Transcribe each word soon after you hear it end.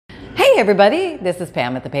Hey everybody, this is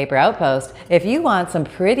Pam at the Paper Outpost. If you want some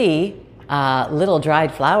pretty little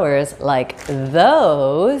dried flowers like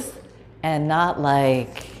those and not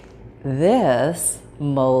like this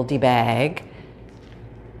moldy bag,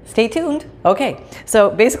 stay tuned. Okay, so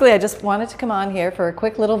basically I just wanted to come on here for a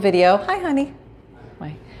quick little video. Hi honey.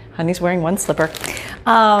 My honey's wearing one slipper.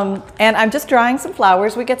 And I'm just drying some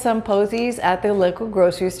flowers. We get some posies at the local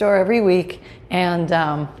grocery store every week, and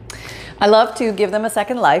I love to give them a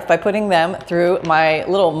second life by putting them through my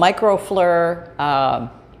little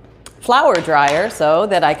microfleur flower dryer so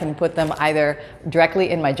that I can put them either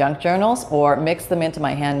directly in my junk journals or mix them into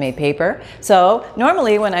my handmade paper. So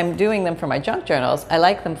normally when I'm doing them for my junk journals, I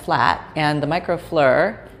like them flat, and the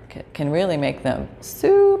microfleur can really make them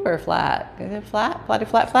super flat. Is it flat, flatty,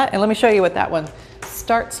 flat, flat? And let me show you what that one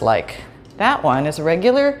starts like. That one is a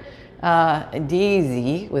regular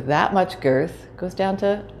daisy with that much girth. Goes down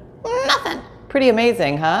to nothing. Pretty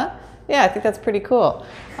amazing, huh? Yeah, I think that's pretty cool.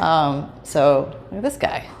 So look at this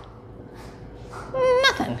guy.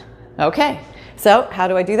 Nothing. Okay, so how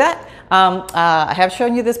do I do that? I have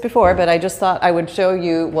shown you this before, but I just thought I would show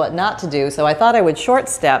you what not to do. So I thought I would short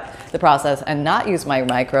step the process and not use my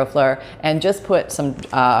microfleur and just put some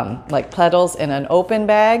like petals in an open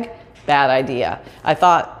bag. Bad idea. I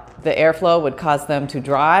thought the airflow would cause them to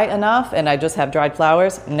dry enough and I just have dried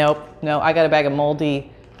flowers. Nope, no, I got a bag of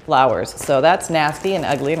moldy flowers. So that's nasty and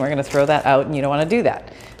ugly, and we're gonna throw that out, and you don't wanna do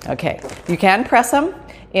that. Okay, you can press them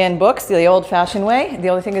in books the old-fashioned way. The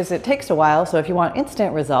only thing is it takes a while, so if you want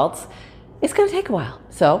instant results, it's gonna take a while.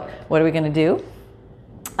 So what are we gonna do?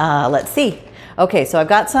 Let's see. Okay, so I've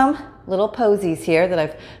got some little posies here that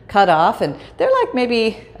I've cut off, and they're like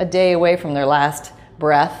maybe a day away from their last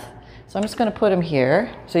breath. So I'm just gonna put them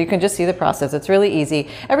here so you can just see the process. It's really easy.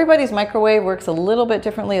 Everybody's microwave works a little bit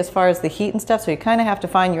differently as far as the heat and stuff, so you kind of have to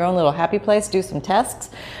find your own little happy place, do some tests.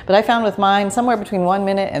 But I found with mine, somewhere between 1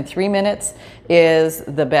 minute and 3 minutes is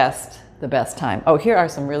the best time. Oh, here are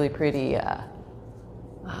some really pretty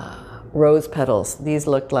rose petals. These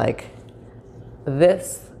looked like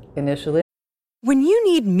this initially. When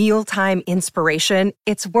you need mealtime inspiration,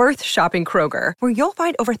 it's worth shopping Kroger, where you'll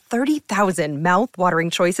find over 30,000 mouth-watering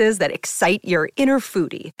choices that excite your inner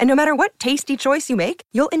foodie. And no matter what tasty choice you make,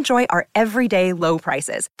 you'll enjoy our everyday low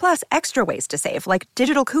prices, plus extra ways to save, like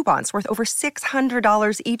digital coupons worth over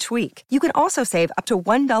 $600 each week. You can also save up to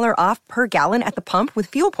 $1 off per gallon at the pump with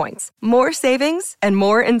fuel points. More savings and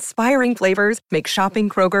more inspiring flavors make shopping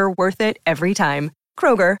Kroger worth it every time.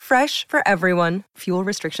 Kroger, fresh for everyone. Fuel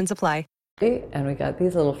restrictions apply. And we got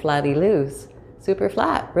these little flatty loos, super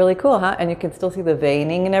flat, really cool, huh? And you can still see the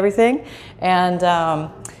veining and everything. And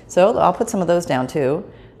so I'll put some of those down too.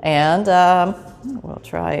 And we'll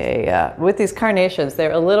try with these carnations,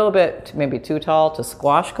 they're a little bit maybe too tall to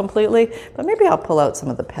squash completely, but maybe I'll pull out some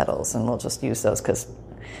of the petals and we'll just use those, because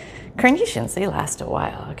carnations, they last a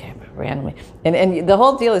while. Okay, but randomly. And the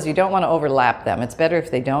whole deal is you don't want to overlap them. It's better if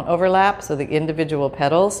they don't overlap, so the individual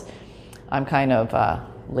petals, I'm kind of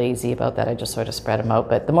lazy about that. I just sort of spread them out,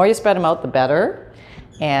 but the more you spread them out, the better.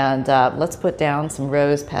 And let's put down some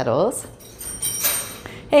rose petals.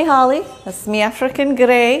 Hey Holly, this is me African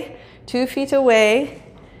Grey, 2 feet away.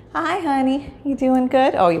 Hi honey, you doing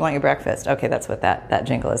good? Oh, you want your breakfast? Okay, that's what that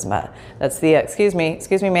jingle is about. That's the excuse me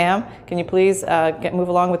ma'am, can you please move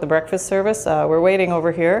along with the breakfast service? We're waiting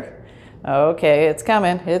over here. Okay, it's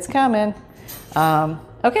coming.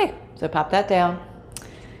 Okay, so pop that down.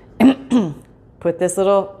 Put this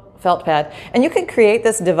little felt pad, and you can create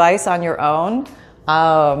this device on your own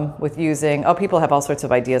with using, people have all sorts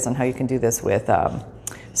of ideas on how you can do this with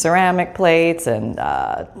ceramic plates and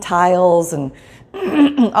tiles and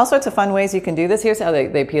all sorts of fun ways you can do this. Here's how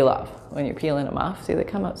they peel off when you're peeling them off. See, they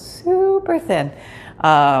come out super thin.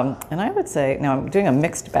 And I would say, now I'm doing a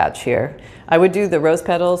mixed batch here. I would do the rose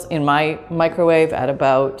petals in my microwave at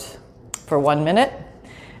about for 1 minute.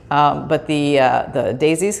 But the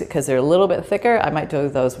daisies, because they're a little bit thicker, I might do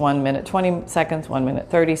those 1 minute 20 seconds, 1 minute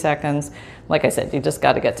 30 seconds. Like I said, you just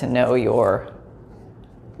got to get to know your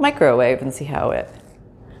microwave and see how it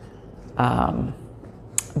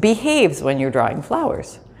behaves when you're drying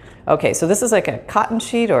flowers. Okay, so this is like a cotton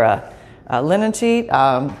sheet or a linen sheet.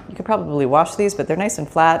 You could probably wash these, but they're nice and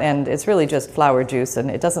flat, and it's really just flower juice,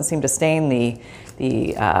 and it doesn't seem to stain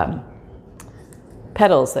the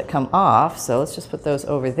petals that come off. So let's just put those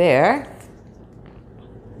over there.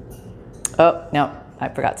 Oh, no, I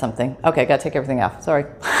forgot something. Okay, I gotta take everything off, sorry.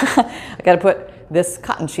 I gotta put this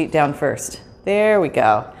cotton sheet down first. There we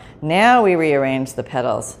go. Now we rearrange the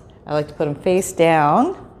petals. I like to put them face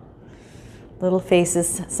down. Little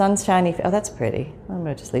faces, sunshiny, oh, that's pretty. I'm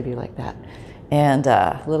gonna just leave you like that. And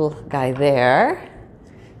little guy there.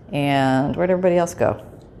 And where'd everybody else go?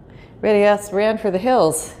 Everybody else ran for the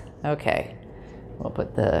hills. Okay, we'll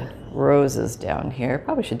put the roses down here.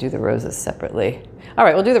 Probably should do the roses separately. All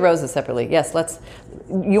right, we'll do the roses separately. Yes,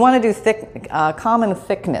 you want to do thick, common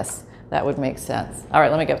thickness. That would make sense. All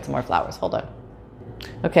right, let me get some more flowers. Hold on.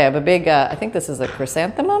 Okay, I have a big, I think this is a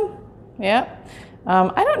chrysanthemum. Yeah.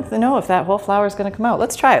 I don't know if that whole flower is going to come out.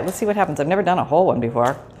 Let's try it. Let's see what happens. I've never done a whole one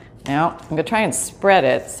before. Now, I'm going to try and spread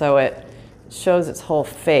it so it shows its whole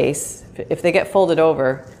face. If they get folded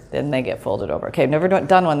over, then they get folded over. Okay, I've never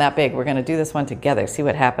done one that big. We're going to do this one together, see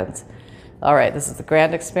what happens. All right, this is the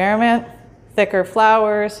grand experiment. Thicker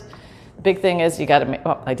flowers. The big thing is you got to make,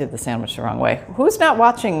 oh, I did the sandwich the wrong way. Who's not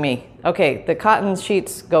watching me? Okay, the cotton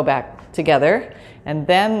sheets go back together, and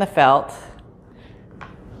then the felt,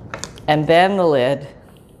 and then the lid.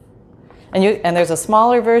 And there's a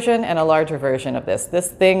smaller version and a larger version of this. This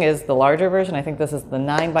thing is the larger version. I think this is the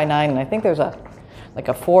 9x9, and I think there's like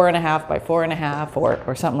a 4.5 by 4.5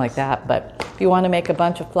 or something like that. But if you want to make a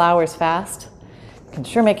bunch of flowers fast, it can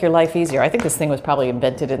sure make your life easier. I think this thing was probably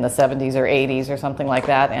invented in the 70s or 80s or something like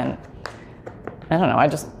that. And I don't know, I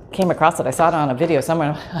just came across it. I saw it on a video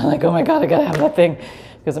somewhere. I'm like, oh my God, I gotta have that thing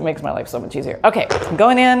because it makes my life so much easier. Okay, I'm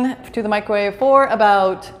going in to the microwave for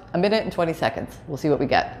about 1 minute and 20 seconds. We'll see what we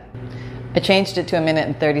get. I changed it to 1 minute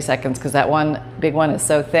and 30 seconds because that one big one is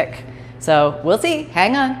so thick. So we'll see.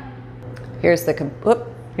 Hang on. Here's the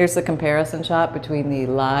comparison shot between the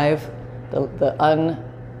live, the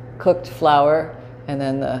uncooked flower, and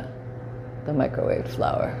then the microwaved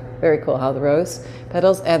flower. Very cool how the rose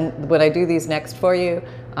petals. And when I do these next for you,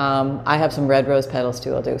 I have some red rose petals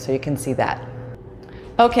too. I'll do so you can see that.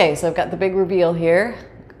 Okay, so I've got the big reveal here.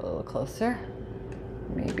 Go a little closer.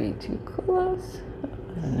 Maybe too close.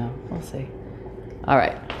 I don't know. We'll see. All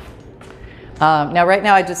right. Now, right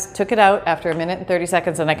now, I just took it out after 1 minute and 30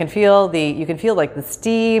 seconds, and I can feel you can feel like the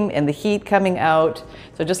steam and the heat coming out.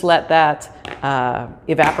 So just let that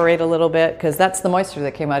evaporate a little bit, because that's the moisture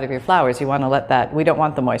that came out of your flowers. You want to let that, we don't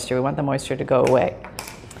want the moisture. We want the moisture to go away.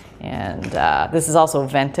 And this is also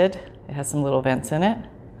vented. It has some little vents in it.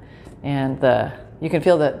 And you can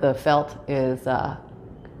feel that the felt is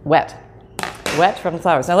wet from the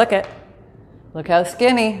flowers. Now look how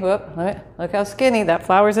skinny. Look how skinny. That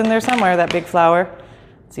flower's in there somewhere, that big flower.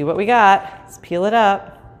 Let's see what we got. Let's peel it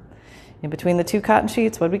up. In between the two cotton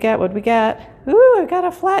sheets, what'd we get? Ooh, I got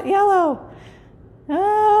a flat yellow.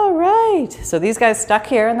 All right. So these guys stuck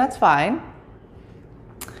here, and that's fine.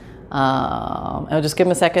 I'll just give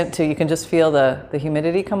them a second you can just feel the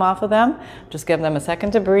humidity come off of them. Just give them a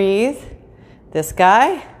second to breathe. This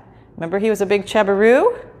guy, remember he was a big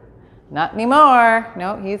chebaroo? Not anymore.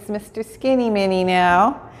 No, he's Mr. Skinny Mini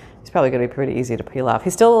now. He's probably going to be pretty easy to peel off.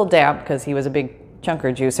 He's still a little damp because he was a big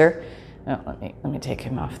chunker juicer. Oh, let me take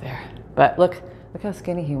him off there. But look how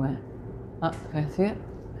skinny he went. Oh, can I see it?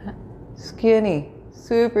 Skinny,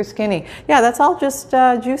 super skinny. Yeah, that's all just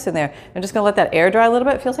juice in there. I'm just going to let that air dry a little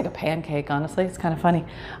bit. It feels like a pancake, honestly. It's kind of funny.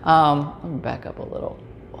 Let me back up a little.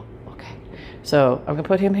 Okay. So I'm going to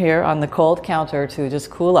put him here on the cold counter to just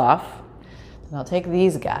cool off. And I'll take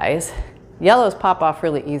these guys. Yellows pop off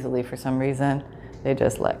really easily for some reason. They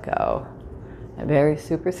just let go. They're very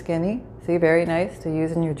super skinny. See, very nice to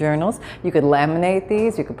use in your journals. You could laminate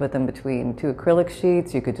these. You could put them between two acrylic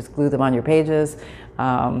sheets. You could just glue them on your pages.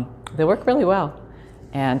 They work really well.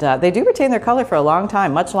 And they do retain their color for a long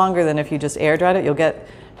time, much longer than if you just air dried it. You'll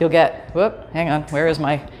get, whoop, hang on. Where is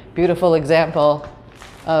my beautiful example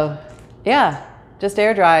of, yeah, just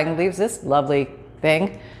air drying leaves this lovely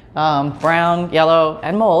thing. Brown, yellow,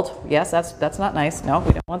 and mold. Yes, that's not nice. No,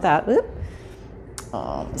 we don't want that.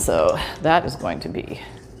 So that is going to be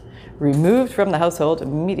removed from the household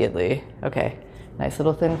immediately. Okay, nice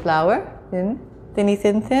little thin flower, thin, and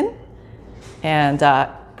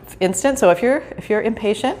instant. So if you're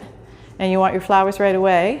impatient and you want your flowers right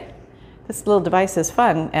away, this little device is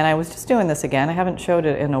fun. And I was just doing this again. I haven't showed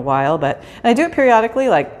it in a while, and I do it periodically,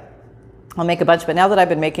 like. I'll make a bunch, but now that I've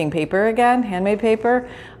been making paper again, handmade paper,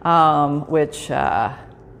 which I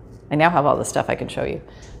now have all the stuff I can show you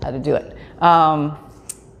how to do it.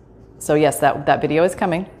 So yes, that video is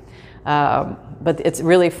coming. But it's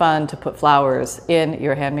really fun to put flowers in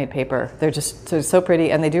your handmade paper. They're so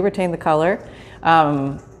pretty, and they do retain the color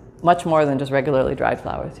much more than just regularly dried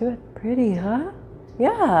flowers. See what pretty, huh?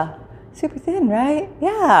 Yeah, super thin, right?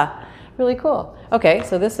 Yeah. Really cool. Okay,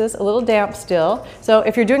 so this is a little damp still. So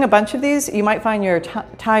if you're doing a bunch of these, you might find your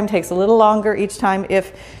time takes a little longer each time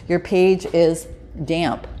if your page is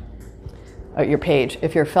damp.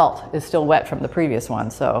 If your felt is still wet from the previous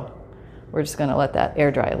one. So we're just going to let that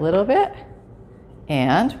air dry a little bit.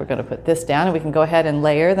 And we're going to put this down, and we can go ahead and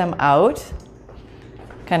layer them out.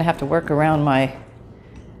 kind of have to work around my,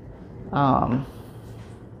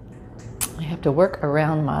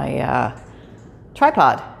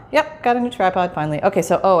 tripod. Yep, got a new tripod finally. Okay,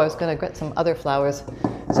 so, I was gonna get some other flowers.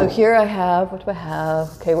 So here I have, what do I have?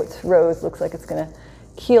 Okay, what's rose? Looks like it's gonna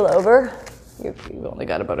keel over. You've only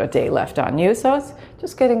got about a day left on you, so it's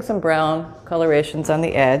just getting some brown colorations on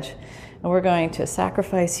the edge. And we're going to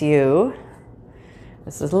sacrifice you.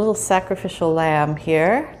 This is a little sacrificial lamb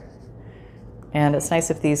here. And it's nice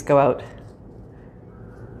if these go out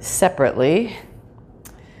separately.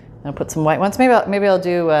 I'll put some white ones. Maybe I'll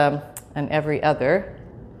do an every other.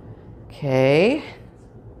 Okay.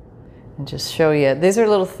 And just show you. These are a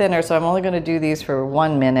little thinner, so I'm only going to do these for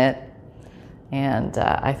 1 minute. And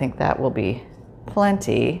I think that will be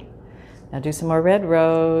plenty. Now do some more red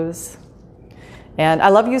rose. And I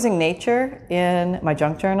love using nature in my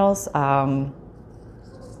junk journals.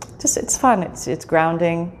 It's fun. It's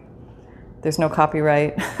grounding. There's no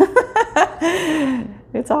copyright.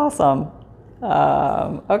 It's awesome.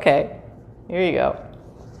 Okay, here you go.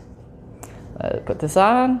 Put this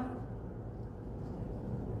on.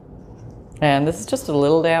 And this is just a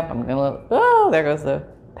little damp. There goes the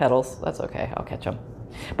petals. That's okay, I'll catch them.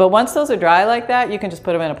 But once those are dry like that, you can just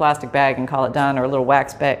put them in a plastic bag and call it done, or a little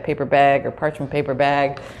wax paper bag or parchment paper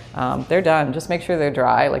bag. They're done. Just make sure they're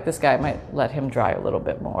dry. Like this guy, might let him dry a little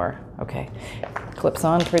bit more. Okay, clips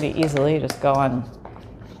on pretty easily. Just go on,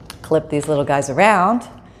 clip these little guys around,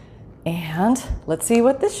 and let's see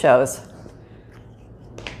what this shows.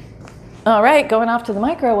 All right, going off to the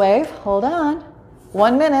microwave. Hold on,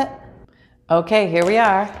 1 minute. Okay, here we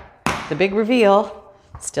are. The big reveal.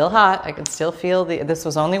 Still hot. I can still feel this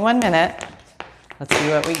was only 1 minute. Let's see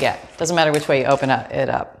what we get. Doesn't matter which way you open it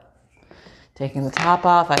up. Taking the top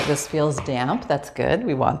off. This feels damp. That's good.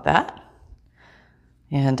 We want that.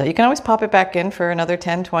 And you can always pop it back in for another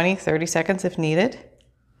 10, 20, 30 seconds if needed.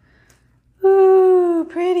 Ooh,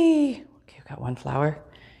 pretty. Okay, we've got one flower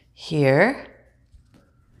here.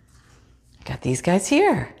 Got these guys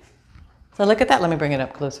here. So look at that. Let me bring it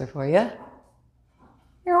up closer for you.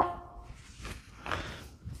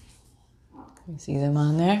 You see them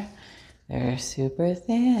on there? They're super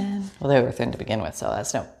thin. Well, they were thin to begin with, so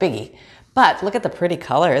that's no biggie. But look at the pretty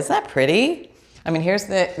color. Isn't that pretty? I mean, here's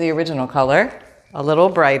the original color, a little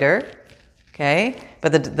brighter, okay?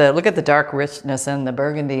 But look at the dark richness in the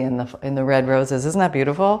burgundy in the red roses. Isn't that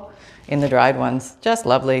beautiful? In the dried ones, just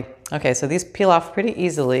lovely. Okay, so these peel off pretty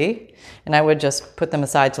easily, and I would just put them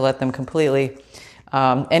aside to let them completely,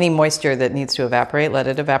 any moisture that needs to evaporate, let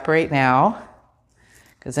it evaporate now.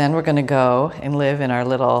 Because then we're going to go and live in our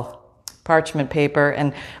little parchment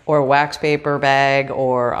paper or wax paper bag,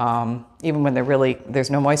 or even when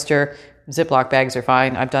there's no moisture, Ziploc bags are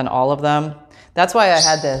fine. I've done all of them. That's why I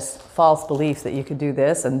had this false belief that you could do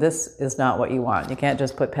this, and this is not what you want. You can't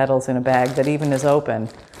just put petals in a bag that even is open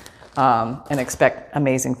and expect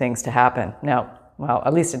amazing things to happen. No, well,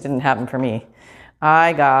 at least it didn't happen for me.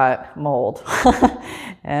 I got mold.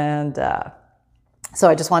 And so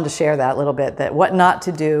I just wanted to share that little bit, that what not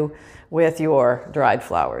to do with your dried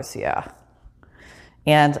flowers, yeah.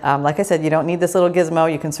 And like I said, you don't need this little gizmo.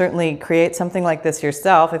 You can certainly create something like this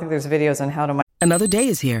yourself. I think there's videos on how to... Another day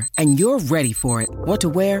is here, and you're ready for it. What to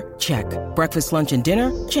wear? Check. Breakfast, lunch, and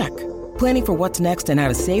dinner? Check. Planning for what's next and how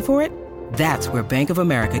to save for it? That's where Bank of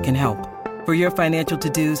America can help. For your financial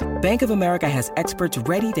to-dos, Bank of America has experts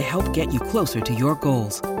ready to help get you closer to your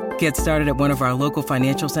goals. Get started at one of our local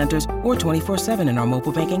financial centers or 24/7 in our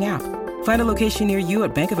mobile banking app. Find a location near you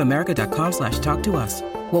at bankofamerica.com/talktous.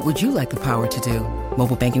 What would you like the power to do?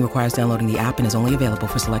 Mobile banking requires downloading the app and is only available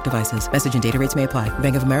for select devices. Message and data rates may apply.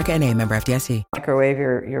 Bank of America N.A., member FDIC. Microwave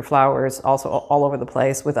your flowers also all over the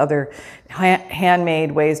place with other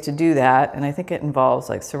handmade ways to do that. And I think it involves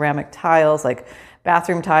like ceramic tiles, like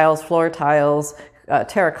bathroom tiles, floor tiles,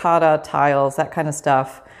 terracotta tiles, that kind of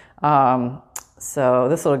stuff. So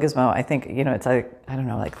this little gizmo, I think, it's like, I don't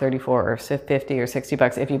know, like 34 or 50 or 60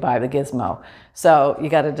 bucks if you buy the gizmo. So you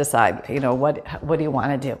got to decide, what do you want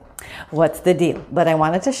to do? What's the deal? But I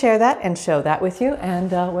wanted to share that and show that with you. And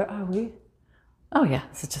where are we? Oh yeah,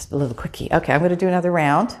 this is just a little quickie. Okay, I'm going to do another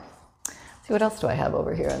round. See, what else do I have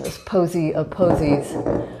over here in this posy of posies?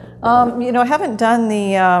 I haven't done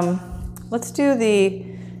let's do the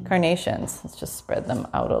carnations. Let's just spread them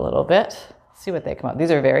out a little bit. See what they come out. These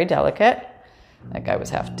are very delicate. That guy was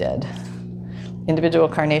half dead. Individual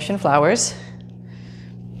carnation flowers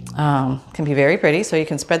can be very pretty, so you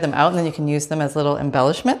can spread them out and then you can use them as little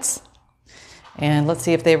embellishments. And let's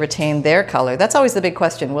see if they retain their color. That's always the big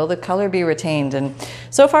question. Will the color be retained? And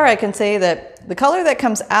so far I can say that the color that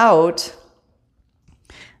comes out,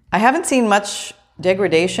 I haven't seen much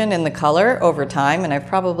degradation in the color over time, and I've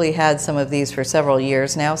probably had some of these for several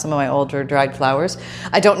years now, some of my older dried flowers.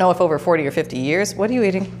 I don't know if over 40 or 50 years. What are you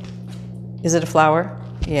eating? Is it a flower?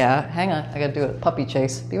 Yeah, hang on. I gotta do a puppy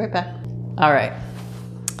chase. Be right back. All right.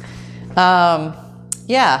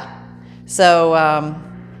 Yeah. So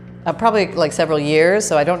probably like several years.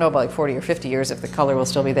 So I don't know about like 40 or 50 years if the color will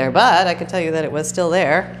still be there, but I can tell you that it was still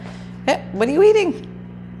there. Hey, what are you eating?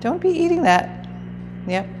 Don't be eating that.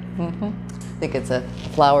 Yep. I think it's a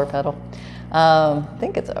flower petal. I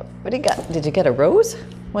think it's a, what do you got? Did you get a rose?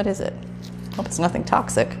 What is it? Hope it's nothing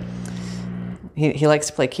toxic. He likes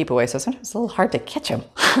to play keep away, so sometimes it's a little hard to catch him.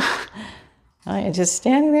 I'm just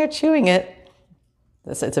standing there chewing it.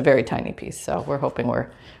 It's a very tiny piece, so we're hoping we're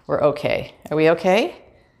okay. Are we okay?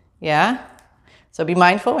 Yeah? So be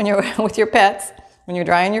mindful when you're with your pets, when you're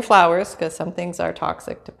drying your flowers, because some things are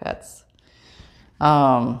toxic to pets.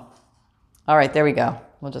 All right, there we go.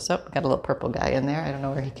 We'll just, we got a little purple guy in there. I don't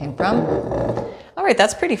know where he came from. All right,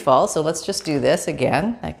 that's pretty full. So let's just do this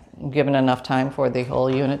again. I'm given enough time for the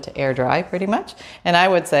whole unit to air dry pretty much. And I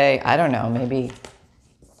would say, I don't know, maybe,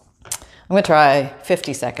 I'm gonna try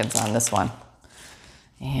 50 seconds on this one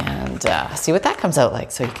and see what that comes out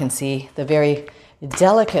like. So you can see the very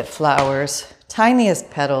delicate flowers,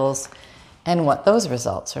 tiniest petals, and what those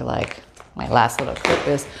results are like. My last little clip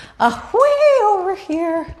is way over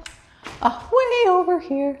here. Way over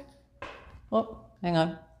here. Oh, hang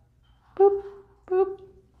on. Boop, boop.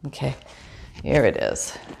 Okay, here it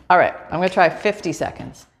is. All right, I'm gonna try 50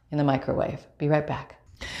 seconds in the microwave. Be right back.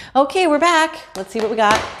 Okay, we're back. Let's see what we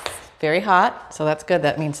got. It's very hot, so that's good.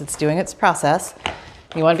 That means it's doing its process.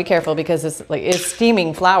 You wanna be careful because it's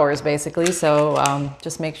steaming flowers basically, so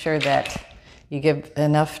just make sure that you give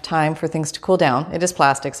enough time for things to cool down. It is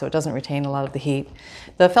plastic, so it doesn't retain a lot of the heat.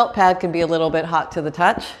 The felt pad can be a little bit hot to the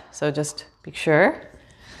touch, so just be sure.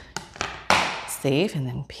 Save and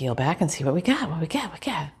then peel back and see what we got. What we got.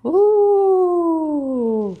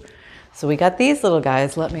 Ooh. So we got these little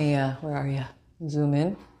guys. Let me, where are you? Zoom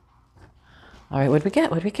in. All right, what do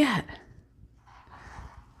we get?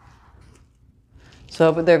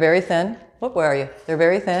 So they're very thin. Where are you? They're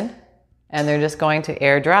very thin, and they're just going to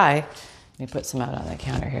air dry. Let me put some out on the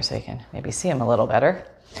counter here so you can maybe see them a little better.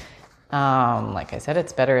 Like I said,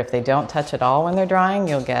 it's better if they don't touch at all when they're drying.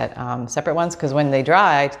 You'll get separate ones because when they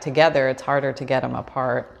dry together, it's harder to get them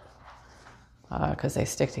apart because they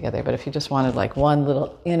stick together. But if you just wanted like one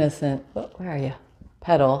little innocent, where are you?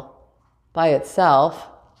 Petal by itself,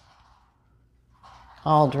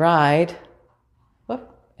 all dried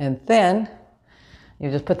and thin, you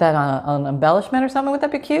just put that on an embellishment or something. Would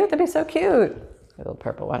that be cute? That'd be so cute. A little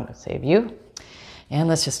purple one to save you. And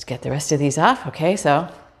let's just get the rest of these off. Okay,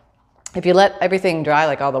 so if you let everything dry,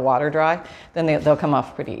 like all the water dry, then they'll come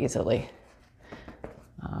off pretty easily.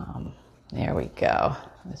 There we go.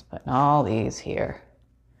 Just putting all these here.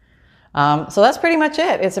 So that's pretty much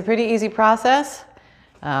it. It's a pretty easy process,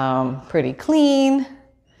 pretty clean,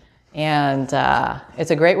 and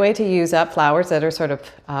it's a great way to use up flowers that are sort of,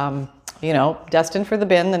 destined for the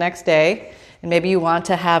bin the next day. And maybe you want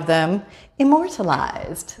to have them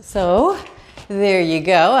immortalized. So there you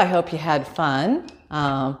go. I hope you had fun.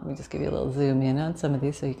 Let me just give you a little zoom in on some of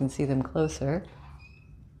these so you can see them closer.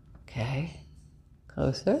 Okay,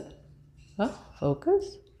 closer. Oh,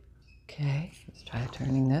 focus. Okay, let's try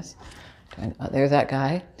turning this. There's that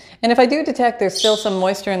guy. And if I do detect there's still some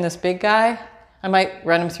moisture in this big guy, I might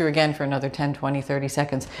run him through again for another 10, 20, 30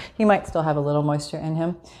 seconds. He might still have a little moisture in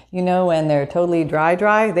him. You know, when they're totally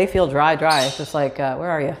dry, they feel dry. It's just like, where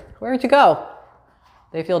are you? Where'd you go?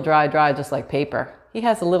 They feel dry, just like paper. He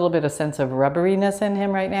has a little bit of sense of rubberiness in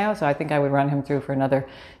him right now, so I think I would run him through for another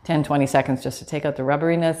 10, 20 seconds just to take out the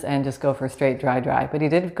rubberiness and just go for straight dry. But he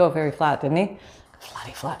did go very flat, didn't he?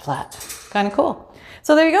 Flat. Kind of cool.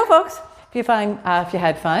 So there you go, folks. If you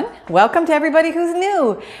had fun, welcome to everybody who's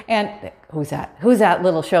new. And who's that? Who's that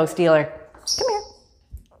little show stealer? Come here.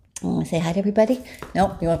 You want to say hi to everybody?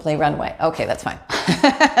 Nope, you want to play runaway. Okay, that's fine.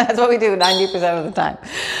 That's what we do 90% of the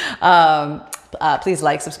time. Please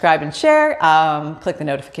like, subscribe, and share. Click the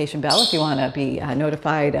notification bell if you want to be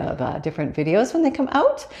notified of different videos when they come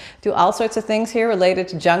out. Do all sorts of things here related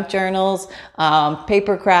to junk journals,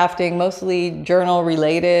 paper crafting, mostly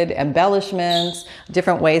journal-related embellishments,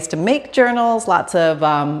 different ways to make journals, lots of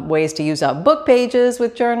ways to use up book pages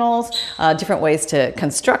with journals, different ways to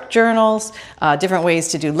construct journals, different ways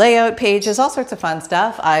to do layout pages, all sorts of fun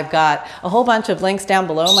stuff. I've got a whole bunch of links down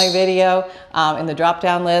below my video in the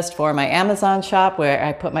drop-down list for my Amazon shop where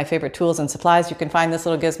I put my favorite tools and supplies. You can find this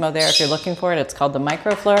little gizmo there if you're looking for it. It's called the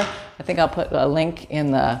Microfleur. I think I'll put a link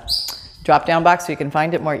in the drop-down box so you can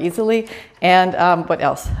find it more easily. And what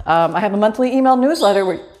else? I have a monthly email newsletter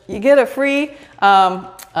where you get a free,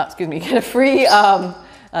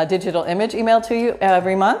 digital image emailed to you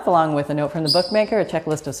every month, along with a note from the bookmaker, a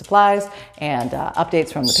checklist of supplies, and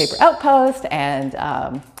updates from the paper outpost,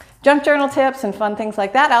 and junk journal tips and fun things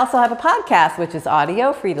like that. I also have a podcast, which is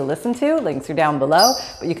audio, free to listen to. Links are down below,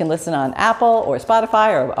 but you can listen on Apple or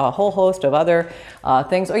Spotify or a whole host of other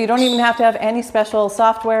things. Or you don't even have to have any special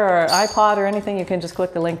software or iPod or anything. You can just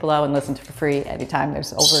click the link below and listen to for free anytime.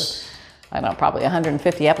 There's over, probably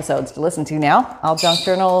 150 episodes to listen to now. I'll junk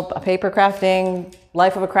journal, paper crafting,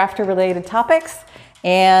 life of a crafter related topics.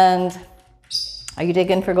 And are you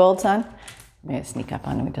digging for gold, son? I'm going to sneak up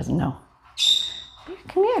on him. He doesn't know.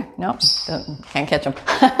 Come here. Nope, can't catch him.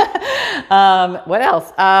 What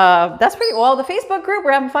else? That's pretty well. The Facebook group,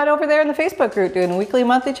 we're having fun over there in the Facebook group doing weekly,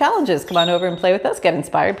 monthly challenges. Come on over and play with us. Get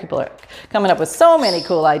inspired. People are coming up with so many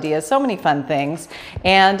cool ideas, so many fun things.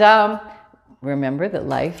 And remember that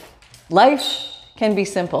life can be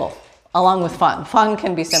simple, along with fun. Fun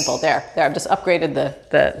can be simple. There. I've just upgraded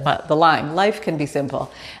the line. Life can be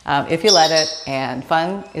simple if you let it, and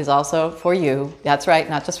fun is also for you. That's right,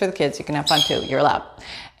 not just for the kids. You can have fun too. You're allowed.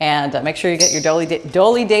 And make sure you get your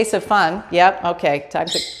Dolly Days of fun. Yep, okay, time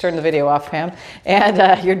to turn the video off, Pam.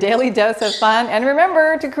 And your daily dose of fun. And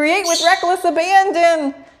remember to create with reckless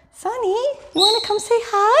abandon. Sonny, you want to come say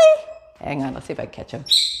hi? Hang on, let's see if I can catch him.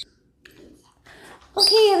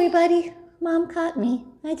 Okay, everybody. Mom caught me.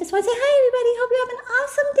 I just want to say hi, everybody. Hope you have an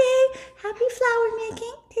awesome day. Happy flower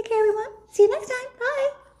making. Take care, everyone. See you next time.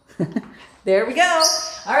 Bye. There we go.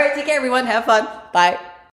 All right, take care, everyone. Have fun. Bye.